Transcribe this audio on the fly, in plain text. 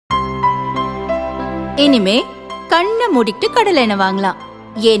இனிமே கண்ணை மூடிட்டு கடலை எண்ணெய் வாங்கலாம்.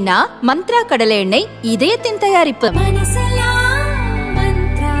 ஏன்னா மந்த்ரா கடலை எண்ணெய் இதயத்தின் தயாரிப்பு.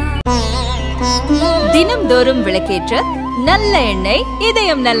 தினம்தோறும் விளக்கேற்ற நல்ல எண்ணெய்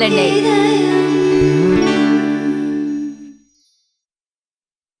இதயம் நல்லெண்ணெய்.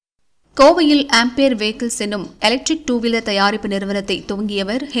 கோவையில் ஆம்பியர் வெஹிக்கிள்ஸ் என்னும் எலக்ட்ரிக் டூ வீலர் தயாரிப்பு நிறுவனத்தை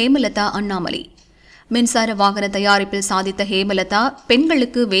துவங்கியவர் ஹேமலதா அண்ணாமலை. மின்சார வாகன தயாரிப்பில் சாதித்த ஹேமலதா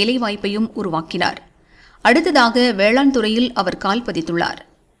பெண்களுக்கு வேலைவாய்ப்பையும் உருவாக்கினார். அடுத்ததாக வேளாண் துறையில் அவர் கால் பதித்துள்ளார்.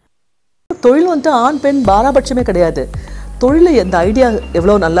 தொழில் வந்து ஆண் பெண் பாராபட்சமே கிடையாது. தொழில் அந்த ஐடியா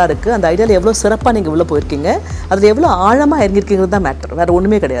எவ்வளோ நல்லா இருக்குது, அந்த ஐடியாவில் எவ்வளோ சிறப்பாக நீங்கள் உள்ளே போயிருக்கீங்க, அதில் எவ்வளோ ஆழமாக இறங்கியிருக்கீங்கிறது தான் மேட்டர், வேறு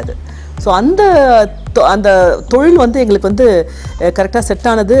ஒன்றுமே கிடையாது. ஸோ அந்த தொழில் வந்து எங்களுக்கு வந்து கரெக்டாக செட்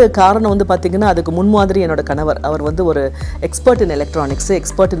ஆனது காரணம் வந்து பார்த்திங்கன்னா, அதுக்கு முன்மாதிரி என்னோட கணவர். அவர் வந்து ஒரு எக்ஸ்பர்ட் இன் எலக்ட்ரானிக்ஸு,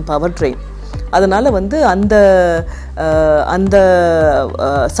 எக்ஸ்பர்ட் இன் பவர் ட்ரெயின். அதனால் வந்து அந்த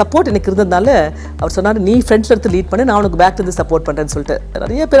சப்போர்ட் எனக்கு இருந்ததுனால அவர் சொன்னார், நீ ஃப்ரெண்ட்ஸ் எடுத்து லீட் பண்ணி நான் உனக்கு பேக் இருந்து சப்போர்ட் பண்ணுறேன்னு சொல்லிட்டு.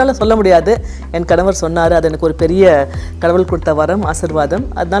 நிறைய பேரால் சொல்ல முடியாது, என் கணவர் சொன்னார். அது எனக்கு ஒரு பெரிய கடவுள் கொடுத்த வரம், ஆசீர்வாதம்.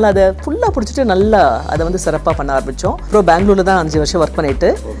 அதனால் அதை ஃபுல்லாக பிடிச்சிட்டு நல்லா அதை வந்து சிறப்பாக பண்ண ஆரம்பித்தோம். அப்புறம் பெங்களூரில் தான் 5 வருஷம் ஒர்க்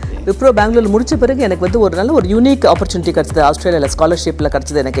பண்ணிவிட்டு, இப்போ பெங்களூரில் முடித்த பிறகு எனக்கு வந்து ஒரு நல்ல ஒரு யூனிக் ஆப்பர்ச்சுனிட்டி கிடச்சிது. ஆஸ்திரேலியாவில் ஸ்காலர்ஷிப்பில்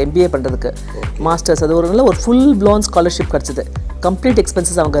கிடச்சிது எனக்கு MBA பண்ணுறதுக்கு, மாஸ்டர்ஸ். அது ஒரு நல்ல ஒரு ஃபுல் ப்ளோன் ஸ்காலர்ஷிப் கிடச்சிது. கம்ப்ளீட்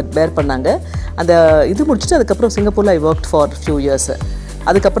எக்ஸ்பென்சஸ் அவங்க பேர் பண்ணாங்க. அந்த இது முடிச்சுட்டு அதுக்கப்புறம் சிங்கப்பூரில் I work for few years.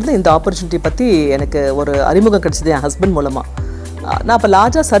 அதுக்கப்புறம் தான் இந்த ஆப்பர்ச்சுனிட்டி பற்றி எனக்கு ஒரு அறிமுகம் கிடச்சிது என் ஹஸ்பண்ட் மூலமாக. நான் அப்போ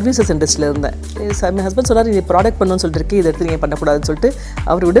லார்ஜாக சர்வீசஸ் இண்டஸ்ட்ரியில் இருந்தேன். என் ஹஸ்பண்ட் சொன்னார், நீ ப்ராடக்ட் பண்ணணும்னு சொல்லிட்டு இதை எடுத்து நீங்கள் பண்ணக்கூடாதுன்னு சொல்லிட்டு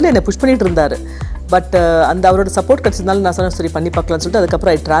அவர் விடல, என்னை புஷ் பண்ணிட்டு இருந்தார். பட் அந்த அவரோட சப்போர்ட் கிடச்சதுனால நான் சொன்னேன், சரி பண்ணி பார்க்கலான்னு சொல்லிட்டு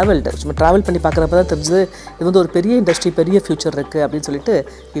அதுக்கப்புறம் ஐ ட்ராவல்டு. சும்மா ட்ராவல் பண்ணி பார்க்குறப்ப தான் தெரிஞ்சது இது வந்து ஒரு பெரிய இண்டஸ்ட்ரி, பெரிய ஃபியூச்சர் இருக்குது அப்படின்னு சொல்லிட்டு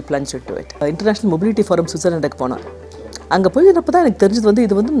we plans to it. International mobility forum சுவிட்சர்லாண்டுக்கு போனேன். அங்கே போயிருப்போ தான் எனக்கு தெரிஞ்சது வந்து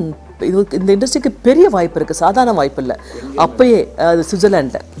இது இந்த இண்டஸ்ட்ரிக்கு பெரிய வாய்ப்பு இருக்குது, சாதாரண வாய்ப்பு இல்லை. அப்போயே அது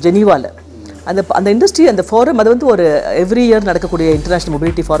சுவிட்சர்லாண்டில் ஜெனீவாவில் அந்த இண்டஸ்ட்ரி, அந்த ஃபாரம், அது வந்து ஒரு எவ்ரி இயர் நடக்கக்கூடிய இன்டர்நேஷ்னல்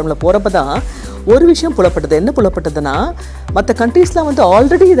மொபிலிட்டி ஃபாரமில் போகிறப்ப தான் ஒரு விஷயம் புலப்பட்டது. என்ன புலப்பட்டதுன்னா, மற்ற கண்ட்ரீஸ்லாம் வந்து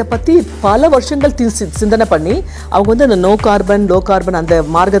ஆல்ரெடி இதை பற்றி பல வருஷங்கள் சிந்தனை பண்ணி அவங்க வந்து அந்த லோ கார்பன் அந்த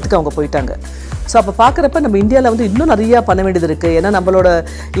மார்க்கத்துக்கு அவங்க போயிட்டாங்க. ஸோ அப்போ பார்க்குறப்ப நம்ம இந்தியாவில் வந்து இன்னும் நிறையா பண்ண வேண்டியது இருக்குது. ஏன்னா நம்மளோட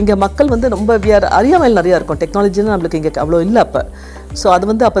இங்கே மக்கள் வந்து ரொம்ப அறியாமையில் நிறையா இருக்கும். டெக்னாலஜின்னு நம்மளுக்கு இங்கே அவ்வளோ இல்லை அப்போ. ஸோ அது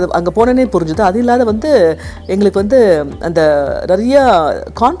வந்து அப்போ அங்கே போனேனே புரிஞ்சுது. அது இல்லாத வந்து எங்களுக்கு வந்து அந்த நிறையா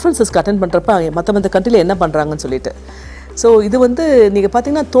கான்ஃபரன்சஸ்க்கு அட்டென்ட் பண்ணுறப்ப மற்ற கண்ட்ரியில் என்ன பண்ணுறாங்கன்னு சொல்லிட்டு. ஸோ இது வந்து நீங்கள்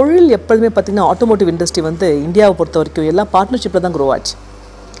பார்த்தீங்கன்னா தொழில் எப்போதுமே பார்த்தீங்கன்னா ஆட்டோமோட்டிவ் இண்டஸ்ட்ரி வந்து இந்தியாவை பொறுத்த வரைக்கும் எல்லாம் பார்ட்னர்ஷிப்பில் தான் க்ரோ ஆச்சு.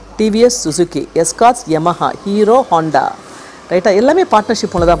 TVS, Suzuki, Escorts, Yamaha, hero, Honda, ரைட்டா, எல்லாமே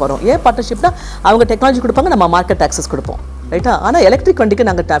பார்ட்னர்ஷிப் போல தான் வரும். ஏன் பார்ட்னர்ஷிப்னா அவங்க டெக்னாலஜி கொடுப்பாங்க, நம்ம மார்க்கெட் ஆக்சஸ் கொடுப்போம், ரைட்டா. ஆனால் எலக்ட்ரிக் வண்டிக்கு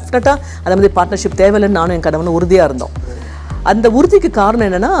நாங்கள் டெஃபினட்டாக அந்த மாதிரி பார்ட்னர்ஷிப் தேவையில்லைன்னு நானும் என் கடவுளும் உறுதியாக இருந்தோம். அந்த உறுதிக்கு காரணம்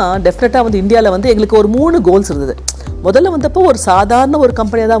என்னென்னா, டெஃபினட்டாக வந்து இந்தியாவில் வந்து எங்களுக்கு ஒரு 3 கோல்ஸ் இருந்தது. முதல்ல வந்தப்போ ஒரு சாதாரண ஒரு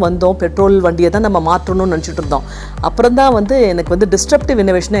கம்பெனியாக தான் வந்தோம், பெட்ரோல் வண்டியை தான் நம்ம மாற்றணும்னு நினச்சிட்டு இருந்தோம். அப்புறம் தான் வந்து எனக்கு வந்து டிஸ்ட்ரப்டிவ்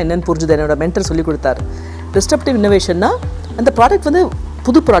இன்னோவேஷன் என்னென்னு புரிஞ்சுது. என்னோட மென்டர் சொல்லி கொடுத்தாரு. டிஸ்ட்ரப்டிவ் இன்னோவேஷன்னா அந்த ப்ராடக்ட் வந்து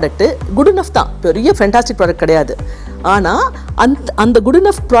புது ப்ராடக்ட்டு, குட் இனஃப் தான், பெரிய ஃபென்டாஸ்டிக் ப்ராடக்ட் கிடையாது. ஆனால் அந்த குட்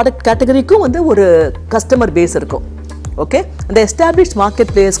இனஃப் ப்ராடக்ட் கேட்டகரிக்கும் வந்து ஒரு கஸ்டமர் பேஸ் இருக்கும். ஓகே, அந்த எஸ்டாப்ளிஷ்ட்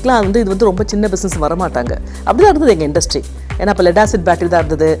மார்க்கெட் பிளேயர்ஸ்க்குலாம் வந்து இது வந்து ரொம்ப சின்ன பிஸ்னஸ் வரமாட்டாங்க. அப்படி தான் இருந்தது எங்கள் இண்டஸ்ட்ரி. ஏன்னா இப்போ லெட் ஆசிட் பேட்டரி தான்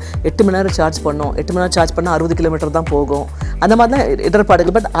இருந்தது. 8 மணி நேரம் சார்ஜ் பண்ணோம். 8 மணி நேரம் சார்ஜ் பண்ணால் 60 கிலோமீட்டர் தான் போகும். அந்த மாதிரி தான்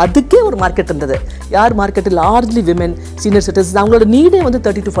இடர்பாடுகள். பட் அதுக்கே ஒரு மார்க்கெட் இருந்தது. யார் market? Largely women, senior citizens. அவங்களோட நீடே வந்து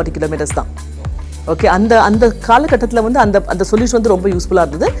 30 to 40 கிலோமீட்டர்ஸ் தான். ஓகே, அந்த காலகட்டத்தில் வந்து அந்த சொல்யூஷன் வந்து ரொம்ப யூஸ்ஃபுல்லாக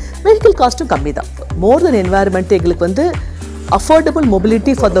இருந்தது. வெஹிக்கிள் காஸ்ட்டும் கம்மி தான். மோர் தென் என்வாயர்மெண்ட், எங்களுக்கு வந்து affordable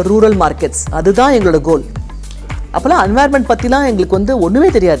mobility for the rural markets, அதுதான் எங்களோட கோல். அப்போலாம் என்வாயர்மெண்ட் பற்றிலாம் எங்களுக்கு வந்து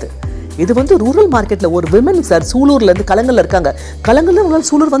ஒன்றுமே தெரியாது. இது வந்து ரூரல் மார்க்கெட்டில் ஒரு விமன் சார் சூலூர்லேருந்து கலங்கல்ல இருக்காங்க. கலங்கல்ல உங்களால்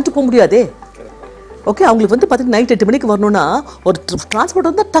சூலூர் வந்துட்டு போக முடியாதே. ஓகே, அவங்களுக்கு வந்து பார்த்தீங்கன்னா நைட் 8 மணிக்கு வரணும்னா ஒரு டிரான்ஸ்போர்ட்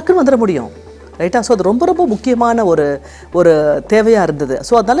வந்தால் டக்குன்னு வந்துட முடியும், ரைட்டா. ஸோ அது ரொம்ப ரொம்ப முக்கியமான ஒரு தேவையாக இருந்தது.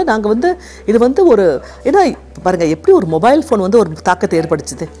 ஸோ அதனால் நாங்கள் வந்து இது வந்து ஒரு ஏன்னா பாருங்கள் எப்படி ஒரு மொபைல் ஃபோன் வந்து ஒரு தாக்கத்தை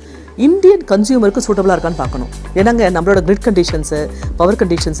ஏற்படுத்துது. இந்தியன் கன்சியூமருக்கு சூட்டபுளாக இருக்கான்னு பார்க்கணும். ஏன்னாங்க நம்மளோட grid conditions, power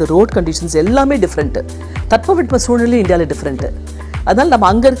conditions, road conditions எல்லாமே டிஃப்ரெண்ட்டு. தட்பவெட்ப சூழ்நிலை இந்தியாவில் டிஃப்ரெண்ட்டு. அதனால் நம்ம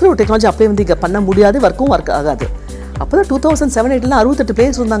அங்கே இருக்கிற ஒரு டெக்னாலஜி அப்படியே வந்து இங்கே பண்ண முடியாது, ஒர்க் ஆகாது. அப்போ தான் 2007-8 68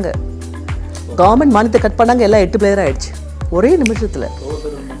 பிளேயர்ஸ் இருந்தாங்க. கவர்மெண்ட் மானியத்தை கட் பண்ணாங்க, எல்லாம் 8 பிளேயர் ஆகிடுச்சு ஒரே நிமிஷத்தில்.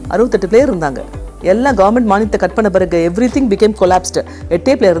 68 பிளேயர் இருந்தாங்க. எல்லாம் கவர்மெண்ட் மானியத்தை கட் பண்ண பிறகு every thing became collapsed.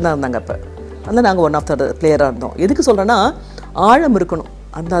 8 player தான் இருந்தாங்க அப்போ. அதனால் நாங்கள் ஒன் ஆஃப் த பிளேயராக இருந்தோம். எதுக்கு சொல்கிறேன்னா, ஆழம் இருக்கணும்,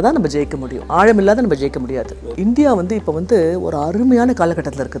 இருந்தால் தான் நம்ம ஜெயிக்க முடியும். ஆழம் இல்லாத நம்ம ஜெயிக்க முடியாது. இந்தியா வந்து இப்போ வந்து ஒரு அருமையான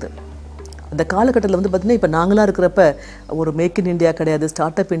காலகட்டத்தில் இருக்குது. அந்த காலகட்டத்தில் வந்து பார்த்திங்கன்னா இப்போ நாங்களாக இருக்கிறப்ப ஒரு மேக் இன் இந்தியா கிடையாது,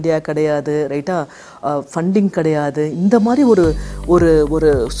 ஸ்டார்ட் அப் இந்தியா கிடையாது, ரைட்டாக ஃபண்டிங் கிடையாது. இந்த மாதிரி ஒரு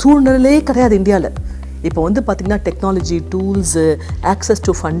சூழ்நிலையே கிடையாது இந்தியாவில். இப்போ வந்து பார்த்திங்கன்னா technology, tools, access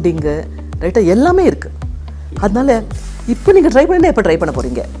to funding, ரைட்டாக எல்லாமே இருக்குது. அதனால் இப்போ நீங்கள் ட்ரை பண்ணி எப்போ ட்ரை பண்ண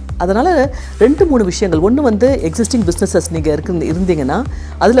போகிறீங்க? அதனால் 2-3 விஷயங்கள். ஒன்று வந்து எக்ஸிஸ்டிங் பிஸ்னஸஸ் நீங்கள் இருந்தீங்கன்னா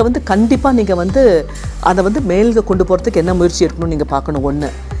அதில் வந்து கண்டிப்பாக நீங்கள் வந்து அதை வந்து மேலுக்கு கொண்டு போகிறதுக்கு என்ன முயற்சி இருக்கணும்னு நீங்கள் பார்க்கணும். ஒன்று.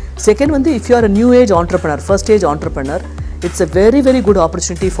 செகண்ட் வந்து if you are a new age entrepreneur, first age entrepreneur, it's a very very good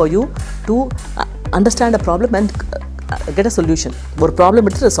opportunity for you to understand a problem and get a solution. ஒரு ப்ராப்ளம்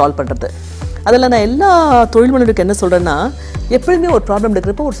எடுத்துகிட்டு சால்வ் பண்ணுறது. அதில் நான் எல்லா தொழில் முனைவோருக்கு என்ன சொல்கிறேன்னா, எப்பொழுதுமே ஒரு ப்ராப்ளம்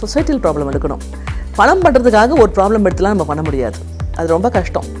எடுக்கிறப்போ ஒரு சொசைட்டியல் ப்ராப்ளம் எடுக்கணும். பணம் பண்ணுறதுக்காக ஒரு ப்ராப்ளம் எடுத்துலாம் நம்ம பண்ண முடியாது. அது ரொம்ப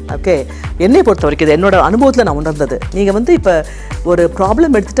கஷ்டம். ஓகே, என்னை பொறுத்த வரைக்கும் இது என்னோட அனுபவத்தில் நான் உணர்ந்தது. நீங்கள் வந்து இப்போ ஒரு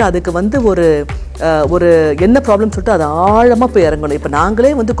ப்ராப்ளம் எடுத்துகிட்டு அதுக்கு வந்து ஒரு என்ன ப்ராப்ளம் சொல்லிட்டு அது ஆழமாக போய் இறங்கணும். இப்போ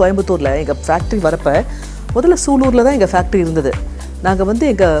நாங்களே வந்து கோயம்புத்தூரில் எங்கள் ஃபேக்ட்ரி வரப்போ முதல்ல சூலூரில் தான் எங்கள் ஃபேக்ட்ரி இருந்தது. நாங்கள் வந்து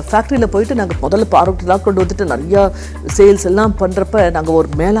எங்கள் ஃபேக்ட்ரியில் போயிட்டு நாங்கள் முதல்ல ப்ராடக்ட்லாம் கொண்டு வந்துட்டு நிறையா சேல்ஸ் எல்லாம் பண்ணுறப்ப நாங்கள் ஒரு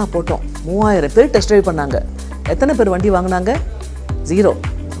மேலா போட்டோம். 3000 பேர் டெஸ்ட் ட்ரைவ் பண்ணாங்க. எத்தனை பேர் வண்டி வாங்கினாங்க? 0.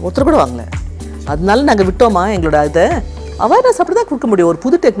 ஒருத்தர் கூட வாங்கலை. அதனால நாங்கள் விட்டோமா எங்களோட இதை? அவேர்னஸ் அப்படி தான் கொடுக்க முடியும். ஒரு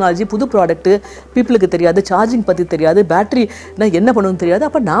புது டெக்னாலஜி, புது ப்ராடக்ட்டு, பீப்புளுக்கு தெரியாது, சார்ஜிங் பற்றி தெரியாது, பேட்டரி என்ன பண்ணணும்னு தெரியாது.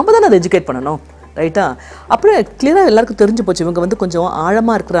 அப்போ நாம் தான் அதை எஜுகேட் பண்ணணும். ரைட்டா? அப்புறம் கிளியராக எல்லாருக்கும் தெரிஞ்சு போச்சு, இவங்க வந்து கொஞ்சம்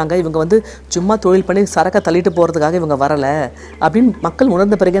ஆழமாக இருக்கிறாங்க, இவங்க வந்து சும்மா தொழில் பண்ணி சரக்கை தள்ளிட்டு போகிறதுக்காக இவங்க வரலை அப்படின்னு மக்கள்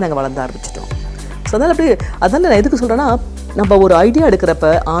உணர்ந்த பிறகே நாங்கள் வளர்ந்து ஆரம்பிச்சிட்டோம். ஸோ அதனால் நான் எதுக்கு சொல்கிறேன்னா, நம்ம ஒரு ஐடியா எடுக்கிறப்ப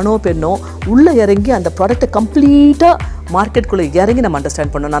ஆணோ பெண்ணோ உள்ளே இறங்கி அந்த ப்ராடக்ட்டை கம்ப்ளீட்டாக மார்க்கெட்டுக்குள்ளே இறங்கி நம்ம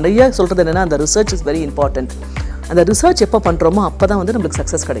அண்டர்ஸ்டாண்ட் பண்ணணும். நிறைய சொல்கிறது என்னென்னா, அந்த ரிசர்ச் இஸ் வெரி இம்பார்ட்டன்ட். அந்த ரிசர்ச் எப்போ பண்ணுறோமோ அப்போ தான் வந்து நம்மளுக்கு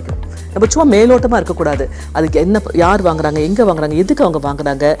சக்ஸஸ் கிடைக்கும். நம்ம சும்மா மேலோட்டமாக இருக்கக்கூடாது. அதுக்கு என்ன, யார் வாங்குறாங்க, எங்கே வாங்குறாங்க, எதுக்கு அவங்க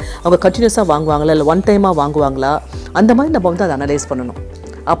வாங்குறாங்க, அவங்க கண்டினியூஸாக வாங்குவாங்களா இல்லை ஒன் டைமாக வாங்குவாங்களா, அந்த மாதிரி நம்ம வந்து அதை அனலைஸ் பண்ணணும்.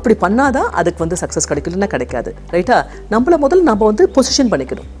 அப்படி பண்ணால் தான் அதுக்கு வந்து சக்ஸஸ் கிடைக்கும், இல்லைன்னா கிடைக்காது. ரைட்டா? முதல்ல நம்ம வந்து பொசிஷன்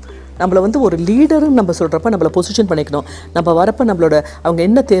பண்ணிக்கணும். நம்மளை வந்து ஒரு லீடருன்னு நம்ம சொல்கிறப்ப நம்மளை பொசிஷன் பண்ணிக்கணும். நம்ம வரப்போ நம்மளோட அவங்க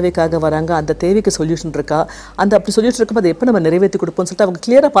என்ன தேவைக்காக வராங்க, அந்த தேவைக்கு சொல்யூஷன் இருக்கா, அந்த அப்படி சொல்யூஷன் இருக்கப்போ அதை எப்போ நம்ம நிறைவேற்றி கொடுப்போம்னு சொல்லிட்டு அவங்க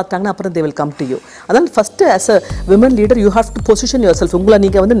கிளியராக பார்த்தாங்கன்னா அப்புறம் they will come to you. அதனால் first as a women leader you have to position your self. உங்களை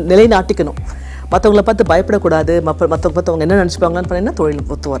நீங்கள் வந்து நிலைநாட்டிக்கணும். மற்றவங்களை பார்த்து பயப்படக்கூடாது. மற்றவங்க பார்த்து அவங்க என்ன நினச்சிப்பாங்கன்னு பண்ணிங்கன்னா தொழில்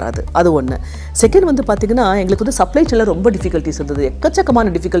ஒத்து வராது. அது ஒன்று. செகண்ட் வந்து பார்த்திங்கன்னா, எங்களுக்கு வந்து சப்ளை செயினில் ரொம்ப டிஃபிகல்ட்டிஸ் இருந்தது.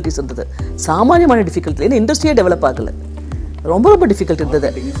 எக்கச்சக்கமான டிஃபிகல்ட்டிஸ் இருந்தது. சாமானியமான டிஃபிகல்ட்டி. ஏன்னா இண்டஸ்ட்ரியே டெவலப் ஆகலை. ரொம்ப டிஃபிகல்ட் இருந்தது.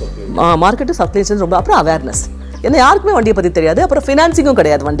 மார்க்கெட்டு சப்ளை செயின் ரொம்ப. அப்புறம் அவேர்னஸ். ஏன்னா யாருக்குமே வண்டியை பற்றி தெரியாது. அப்புறம் ஃபினான்சிங்கும்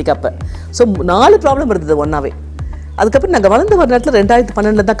கிடையாது வண்டிக்கு. அப்போ 4 ப்ராப்ளம் இருந்தது ஒன்றாவே. அதுக்கப்புறம் நாங்கள் வளர்ந்து வர நேரத்தில்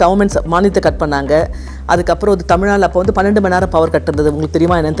 2012 தான் கவர்மெண்ட்ஸ் மானியத்தை கட் பண்ணாங்க. அதுக்கப்புறம் வந்து தமிழ்நாட்டில் அப்போ வந்து 12 மணி நேரம் பவர் கட் இருந்தது. உங்களுக்கு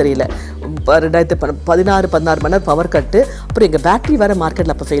தெரியுமா என்னன்னு தெரியல. 2016 மணி நேரம் பவர் கட்டு. அப்புறம் எங்கள் பேட்டரி வேறு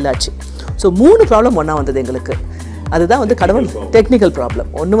மார்க்கெட்டில் அப்போ ஃபெயில் ஆச்சு. ஸோ 3 ப்ராப்ளம் ஒன்றா வந்தது எங்களுக்கு. அதுதான் வந்து கடவுள் டெக்னிக்கல் ப்ராப்ளம்.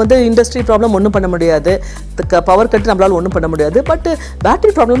 ஒன்று வந்து இண்டஸ்ட்ரி ப்ராப்ளம், ஒன்றும் பண்ண முடியாது. பவர் கட்டு நம்மளால் ஒன்றும் பண்ண முடியாது. பட்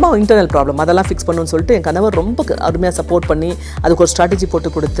பேட்டரி ப்ராப்ளமாக இன்டர்னல் ப்ராப்ளம், அதெல்லாம் ஃபிக்ஸ் பண்ணணும்னு சொல்லிட்டு என் கணவர் ரொம்ப அருமையாக சப்போர்ட் பண்ணி அதுக்கு ஒரு ஸ்ட்ராட்டஜி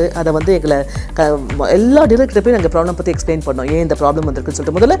போட்டு கொடுத்து அதை வந்து எங்களை எல்லா டீலர்கிட்ட போய் நாங்கள் ப்ராப்ளம் பற்றி எக்ஸ்பிளைன் பண்ணோம். ஏன் இந்த ப்ராப்ளம் வந்திருக்குன்னு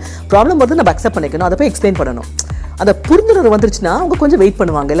சொல்லிட்டு முதல்ல ப்ராப்ளம் வந்து நம்ம அக்செப்ட் பண்ணிக்கணும். அதை போய் எக்ஸ்பிளைன் பண்ணணும். அந்த புரிந்துணர்வு வந்துருச்சுன்னா அவங்க கொஞ்சம் வெயிட்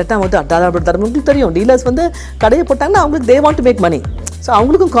பண்ணுவாங்க. இல்லாட்டா வந்து உங்களுக்கு தெரியும், டீலர்ஸ் வந்து கடையை போட்டாங்கன்னா அவங்களுக்கு they want to make money. So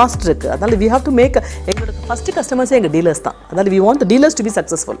அவங்களுக்கும் காஸ்ட் இருக்குது. அதனால் வி ஹேவ் டு மேக், எங்களோட ஃபஸ்ட்டு கஸ்டமர்ஸே எங்கள் டீலர்ஸ் தான். அதனால் we want dealers to be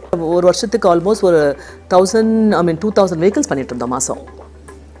successful. ஒரு வருஷத்துக்கு ஆல்மோஸ்ட் ஒரு 2000 வெஹிக்கிள்ஸ் பண்ணிட்டு இருந்தோம் மாதம்.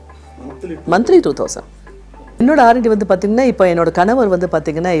 மந்த்லி 2000. என்னோட ஆர்டி வந்து பார்த்திங்கன்னா, இப்போ என்னோட கணவர் வந்து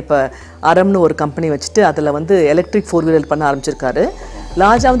பார்த்திங்கன்னா இப்போ அரம்னு ஒரு கம்பெனி வச்சுட்டு அதில் வந்து எலக்ட்ரிக் 4-wheeler பண்ண ஆரம்பிச்சிருக்காரு.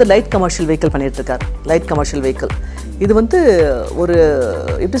 லார்ஜாக வந்து light commercial vehicle பண்ணிகிட்ருக்காரு. Light commercial vehicle இது வந்து ஒரு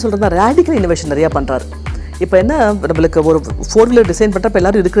எப்படி சொல்கிறதுனா ரேடிக்கல் இனோவேஷன் நிறையா பண்ணுறாரு. இப்போ என்ன, நம்மளுக்கு ஒரு 4-wheeler டிசைன் பண்ணுறப்ப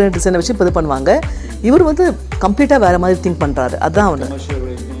எல்லோரும் இருக்கிற டிசைனை வச்சு இப்போ இது பண்ணுவாங்க. இவர் வந்து கம்ப்ளீட்டாக வேறு மாதிரி திங்க் பண்ணுறாரு. அதுதான் அவனு.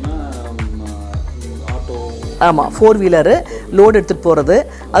 ஆமாம், 4-wheeler லோடு எடுத்துகிட்டு போகிறது.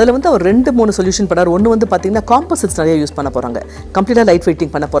 அதில் வந்து அவர் 2-3 சொல்யூஷன் பண்ணார். ஒன்று வந்து பார்த்திங்கன்னா காம்போசிட்ஸ் நிறைய யூஸ் பண்ண போகிறாங்க. கம்ப்ளீட்டாக லைட்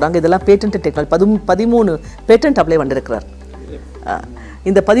வெயிட்டிங் பண்ண போகிறாங்க. இதெல்லாம் பேட்டன்ட் டெக்னாலஜி 13 பேட்டன்ட் அப்ளை பண்ணிருக்கிறார்.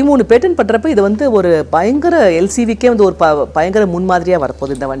 இந்த 13 பேட்டன்ட் பண்ணுறப்ப இது வந்து ஒரு பயங்கர எல்சிவிக்கே வந்து ஒரு பயங்கர முன்மாதிரியாக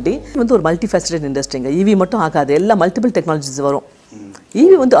வரப்போகுது. இந்த வண்டி வந்து ஒரு மல்டி ஃபேசட்டட் இண்டஸ்ட்ரிங்க. ஈவி மட்டும் ஆகாது, எல்லாம் மல்டிபிள் டெக்னாலஜிஸ் வரும்.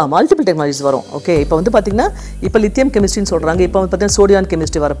 ஈவி வந்து மல்டிபிள் டெக்னாலஜிஸ் வரும். ஓகே, இப்போ வந்து பார்த்திங்கன்னா இப்போ லித்தியம் கெமிஸ்ட்ரின்னு சொல்கிறாங்க. இப்போ வந்து பார்த்திங்கன்னா சோடியான்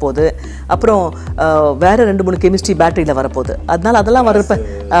கெமிஸ்ட்ரி வரப்போகுது. அப்புறம் வேறு 2-3 கெமிஸ்ட்ரி பேட்டரியில் வரப்போகுது. அதெல்லாம் வரப்போ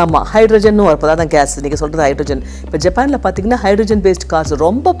ஆமாம் ஹைட்ரஜனும் வரப்போகுது. அதான் கேஸ் நீங்கள் சொல்கிறது ஹைட்ரஜன். இப்போ ஜப்பானில் பார்த்திங்கன்னா ஹைட்ரஜன் பேஸ்ட் கார்ஸ்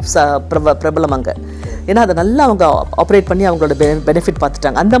ரொம்ப பிரபலம் அங்கே. ஏன்னா அதை நல்லா அவங்க ஆப்ரேட் பண்ணி அவங்களோட பெனிஃபிட்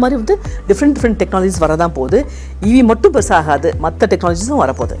பார்த்துட்டாங்க. அந்த மாதிரி வந்து டிஃப்ரெண்ட் டெக்னாலஜிஸ் வரதான் போகுது. ஈவி மட்டும் பெருசாகாது, மற்ற டெக்னாலஜிஸும்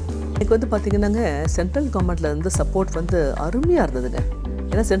வரப்போகுது. எனக்கு வந்து பார்த்திங்கன்னாங்க சென்ட்ரல் கவர்மெண்ட்டில் இருந்து சப்போர்ட் வந்து அருமையாக இருந்ததுங்க.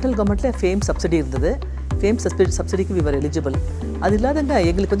 ஏன்னா சென்ட்ரல் கவர்மெண்ட்டில் ஃபேம் சப்சிடி இருந்தது. Fame சப்சிடிக்கு we were eligible. அது இல்லாதங்க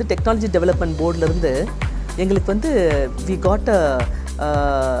எங்களுக்கு வந்து டெக்னாலஜி டெவலப்மெண்ட் போர்டிலேருந்து எங்களுக்கு வந்து we got a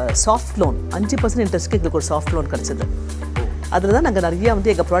soft loan 5% இன்ட்ரெஸ்ட்டுக்கு எங்களுக்கு ஒரு சாஃப்ட் லோன் கிடச்சிது. அதில் தான் நாங்கள் நிறையா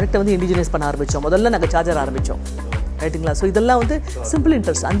வந்து எங்கள் ப்ராடக்ட்டை வந்து இண்டிஜினைஸ் பண்ண ஆரம்பித்தோம். முதல்ல நாங்கள் சார்ஜர் ஆரம்பித்தோம். ரைட்டுங்களா? ஸோ இதெல்லாம் வந்து சிம்பிள்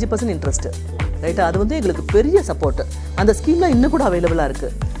இன்ட்ரெஸ்ட் 5% இன்ட்ரெஸ்ட்டு, ரைட்டா? அது வந்து எங்களுக்கு பெரிய சப்போர்ட்டு. அந்த ஸ்கீம்லாம் இன்னும் கூட அவைலபிளாக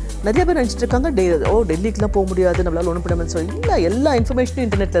இருக்குது. நிறைய பேர் நினச்சிட்டு இருக்காங்க டெல்லிக்கெலாம் போக முடியாது, நம்மளால் ஒன்றும் பண்ணாமல் சொல்லி. இல்லை, எல்லா இன்ஃபர்மேஷனும்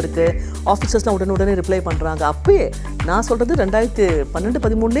இன்டர்நெட்டில் இருக்குது. ஆஃபீஸர்ஸ்லாம் உடனே ரிப்ளை பண்ணுறாங்க. அப்போயே நான் சொல்கிறது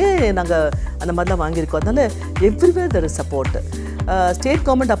 2012-13 நாங்கள் அந்த மாதிரிலாம் வாங்கியிருக்கோம். அதனால் everywhere there is support. State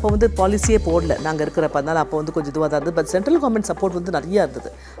government அப்போ வந்து பாலிசியே போடல நாங்கள் இருக்கிறப்ப, அதனால் அப்போ வந்து கொஞ்சம் இதுவாக தான் இருந்தது. பட் சென்ட்ரல் கவர்மெண்ட் சப்போர்ட் வந்து நிறையா இருந்தது,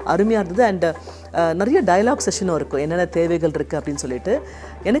 அருமையாக இருந்தது. அண்ட் நிறைய டயலாக் செஷனும் இருக்கும், என்னென்ன தேவைகள் இருக்குது அப்படின்னு சொல்லிட்டு.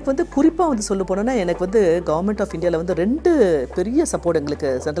 எனக்கு வந்து குறிப்பாக வந்து சொல்ல போனோன்னா, எனக்கு வந்து கவர்மெண்ட் ஆஃப் இந்தியாவில் வந்து 2 பெரிய சப்போர்ட் எங்களுக்கு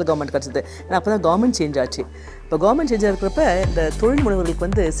சென்ட்ரல் கவர்மெண்ட் கிடச்சிது. ஏன்னா அப்போ தான் கவர்மெண்ட் சேஞ்ச் ஆச்சு. இப்போ கவர்மெண்ட் சேஞ்ச் இருக்கிறப்ப இந்த தொழில் முனைவர்களுக்கு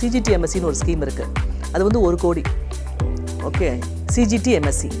வந்து CGTMSCன்னு ஒரு ஸ்கீம் இருக்குது. அது வந்து 1 கோடி. ஓகே,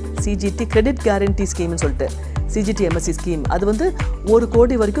 CGTMSC கிரெடிட் கேரண்டி ஸ்கீம்னு சொல்லிட்டு CGTMSC ஸ்கீம். அது வந்து 1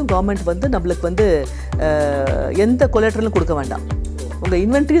 கோடி வரைக்கும் கவர்மெண்ட் வந்து நம்மளுக்கு வந்து எந்த கொலேட்ரலும் கொடுக்க வேண்டாம். உங்கள்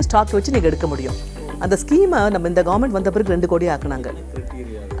இன்வென்ட்ரியும் ஸ்டாக் வச்சு நீங்கள் எடுக்க முடியும். அந்த ஸ்கீமை நம்ம இந்த கவர்மெண்ட் வந்த பிறகு 2 கோடி ஆக்குனாங்க.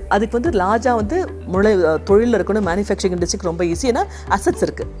 அதுக்கு வந்து லார்ஜாக வந்து தொழிலில் இருக்கணும், மேனுஃபேக்சரிங் இண்டஸ்ட்ரிக்கு ரொம்ப ஈஸி. ஏன்னா அசட்ஸ்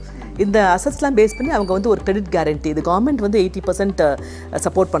இருக்குது. இந்த அசட்ஸ்லாம் பேஸ் பண்ணி அவங்க வந்து ஒரு கிரெடிட் கேரண்டி, இது கவர்மெண்ட் வந்து 80%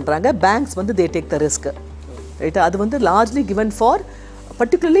 சப்போர்ட் பண்ணுறாங்க. பேங்க்ஸ் வந்து தே டேக் த ரிஸ்க், ரைட்டா? அது வந்து largely given for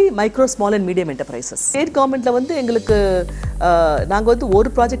particularly micro, small and medium enterprises. State கவர்மெண்ட்டில் வந்து எங்களுக்கு நாங்கள் வந்து ஒரு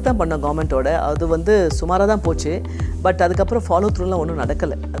ப்ராஜெக்ட் தான் பண்ணோம் கவர்மெண்ட்டோட. அது வந்து சுமாராக தான் போச்சு. பட் அதுக்கப்புறம் ஃபாலோ த்ரூலாம் ஒன்றும்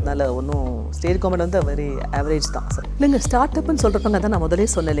நடக்கலை. அதனால் ஒன்றும் ஸ்டேட் கவர்மெண்ட் வந்து வெரி ஆவரேஜ் தான் சார். இல்லைங்க, ஸ்டார்ட் அப்னு சொல்கிறப்பங்க அதான் நான் முதலே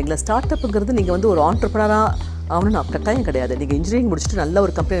சொன்னேன் இல்லைங்களா, ஸ்டார்ட் அப்புங்கிறது நீங்கள் வந்து ஒரு ஆண்டர்ப்ரனராக ஆகணும்னு கட்டாயம் கிடையாது. நீங்கள் இன்ஜினியரிங் முடிச்சுட்டு நல்ல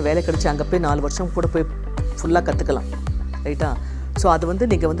ஒரு கம்பெனி வேலை கிடச்சி அங்கே போய் 4 வருஷம் கூட போய் ஃபுல்லாக கற்றுக்கலாம், ரைட்டா? ஸோ அது வந்து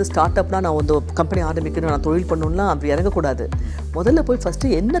நீங்கள் வந்து ஸ்டார்ட் அப்னால் நான் வந்து கம்பெனி ஆரம்பிக்கணும், நான் தொழில் பண்ணணும்லாம் அப்படி இறங்கக்கூடாது. முதல்ல போய் ஃபஸ்ட்டு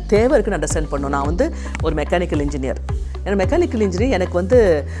என்ன தேவை இருக்குன்னு அண்டர்ஸ்டாண்ட் பண்ணணும். நான் வந்து ஒரு மெக்கானிக்கல் இன்ஜினியர். ஏன்னா மெக்கானிக்கல் இன்ஜினியர் எனக்கு வந்து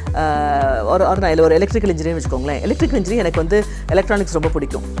நான் ஒரு எலக்ட்ரிக்கல் இன்ஜினியர் வச்சுக்கோங்களேன். எலக்ட்ரிக்கல் இன்ஜினியர் எனக்கு வந்து எலக்ட்ரானிக்ஸ் ரொம்ப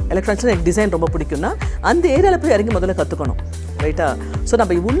பிடிக்கும். எலக்ட்ரானிக்ஸில் எனக்கு டிசைன் ரொம்ப பிடிக்கும்னா அந்த ஏரியாவில் போய் இறங்கி முதல்ல கற்றுக்கணும், ரைட்டா? ஸோ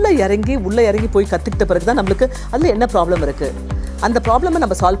நம்ம உள்ளே இறங்கி போய் கற்றுக்கிட்ட பிறகு தான் நம்மளுக்கு அதில் என்ன ப்ராப்ளம் இருக்குது, அந்த ப்ராப்ளமை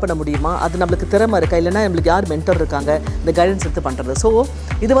நம்ம சால்வ் பண்ண முடியுமா, அது நம்மளுக்கு திறமை இருக்கா, இல்லைனா நம்மளுக்கு யார் மென்டர் இருக்காங்க இந்த கைடன்ஸ் எடுத்து பண்ணுறது. ஸோ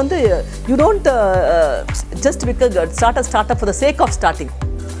இது வந்து you don't just start up for the sake of starting.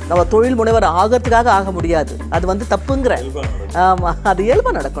 நம்ம தொழில் முனைவர் ஆகிறதுக்காக ஆக முடியாது, அது வந்து தப்புங்கிற. ஆமாம், அது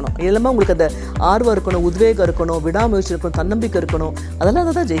இயல்பாக நடக்கணும். இயல்பாக உங்களுக்கு அந்த ஆர்வம் இருக்கணும், உத்வேகம் இருக்கணும், விடாமுயற்சி இருக்கணும், தன்னம்பிக்கை இருக்கணும்.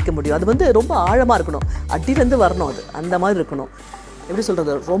 அதெல்லாம் தான் ஜெயிக்க முடியும். அது வந்து ரொம்ப ஆழமாக இருக்கணும், அடியிலேருந்து வரணும். அது அந்த மாதிரி இருக்கணும். எப்படி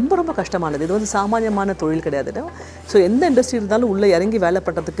சொல்கிறது, ரொம்ப ரொம்ப கஷ்டமானது. இது வந்து சாமானியமான தொழில் கிடையாது. ஸோ எந்த இண்டஸ்ட்ரி இருந்தாலும் உள்ளே இறங்கி வேலை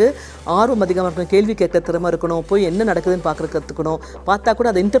பண்ணுறதுக்கு ஆர்வம் அதிகமாக இருக்கணும், கேள்வி கேட்க திறமை இருக்கணும், போய் என்ன நடக்குதுன்னு கற்றுக்கணும், பார்த்தா கூட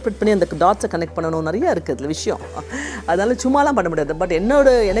அதை இன்டர்பிரட் பண்ணி அந்த டாட்ஸை கனெக்ட் பண்ணணும். நிறையா இருக்குது அதில் விஷயம். அதனால சும்மாலாம் பண்ண முடியாது. பட்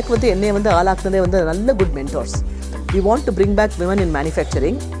எனக்கு வந்து என்னை வந்து ஆளாக்குனதே வந்து நல்ல good mentors. We want to bring back women in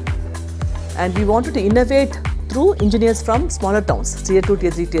manufacturing and we wanted to innovate through engineers from smaller towns, tier 2,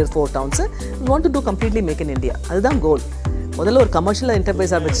 tier 3, tier 4 towns. We want to do completely make in India. அதுதான் கோல். முதல்ல ஒரு commercial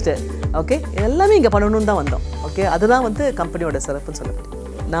enterprise ஆரம்பிச்சுட்டு okay எல்லாமே இங்கே பண்ணணும்னு தான் வந்தோம். Okay, அதுதான் வந்து கம்பெனியோட சிறப்புன்னு சொல்லப்படுது.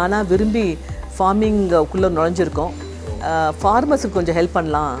 நானாக விரும்பி ஃபார்மிங்குள்ளே நுழைஞ்சிருக்கோம். ஃபார்மர்ஸுக்கு கொஞ்சம் ஹெல்ப்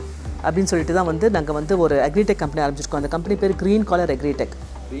பண்ணலாம் அப்படின்னு சொல்லிட்டு தான் வந்து நாங்கள் வந்து ஒரு அக்ரிடெக் கம்பெனி ஆரம்பிச்சிருக்கோம். அந்த கம்பெனி பேர் green collar agritech.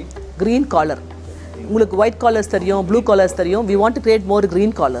 Green collar, உங்களுக்கு ஒயிட் காலர்ஸ் தெரியும், ப்ளூ காலர்ஸ் தெரியும். We want to create more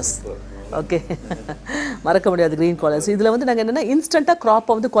green callers. Okay, மறக்க முடியாது க்ரீன் காலர்ஸ். இதில் வந்து நாங்கள் என்னென்னா இன்ஸ்டண்ட்டாக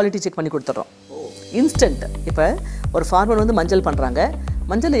க்ராப்பை வந்து குவாலிட்டி செக் பண்ணி கொடுத்துட்றோம். இன்ஸ்டன்ட். இப்போ ஒரு ஃபார்மர் வந்து மஞ்சள் பண்ணுறாங்க,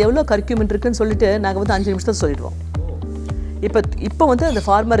 மஞ்சளில் எவ்வளோ கர்க்யூமெண்ட் இருக்குன்னு சொல்லிட்டு நாங்கள் வந்து 5 நிமிஷத்தில் சொல்லிடுவோம். இப்போ வந்து அந்த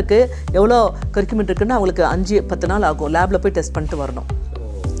ஃபார்மருக்கு எவ்வளோ கர்க்யூமெண்ட் இருக்குன்னு அவங்களுக்கு 5-10 நாள் ஆகும், லேபில் போய் டெஸ்ட் பண்ணிட்டு வரணும்.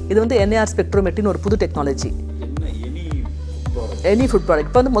 இது வந்து NIR ஸ்பெக்ட்ரோமெட்ரின்னு ஒரு புது டெக்னாலஜி. Any food product.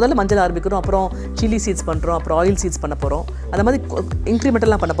 இப்போ வந்து முதல்ல மஞ்சள் ஆரம்பிக்கிறோம், அப்புறம் சில்லி சீட்ஸ் பண்ணுறோம், அப்புறம் ஆயில் சீட்ஸ் பண்ண போகிறோம். அந்த மாதிரி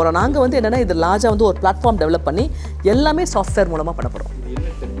இன்க்ரிமெண்டெல்லாம் பண்ண போகிறோம். நாங்கள் வந்து என்னென்னா இது லார்ஜாக வந்து ஒரு பிளாட்ஃபார்ம் டெவலப் பண்ணி எல்லாமே சாஃப்ட்வேர் மூலமாக பண்ண போகிறோம்.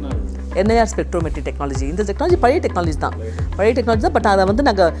 NIR spectrometry technology. இந்த டெக்னாலஜி பழைய டெக்னாலஜி தான். பட் அதை வந்து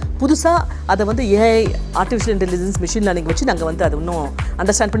நாங்கள் புதுசாக அதை வந்து AI, artificial intelligence, machine learning வச்சு நாங்கள் வந்து அதை இன்னும்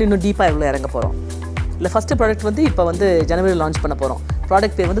அண்டர்ஸ்டாண்ட் பண்ணி இன்னும் டீப்பாக எவ்வளோ இறங்க போகிறோம். இல்லை, ஃபஸ்ட்டு ப்ராடக்ட் வந்து இப்போ வந்து ஜனவரியில் லான்ச் பண்ண போகிறோம்.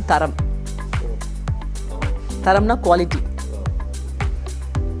 ப்ராடக்ட் பேர் வந்து தரம். தரம்னா குவாலிட்டி.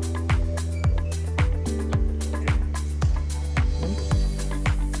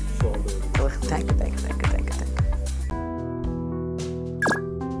 தேங்க்யூ.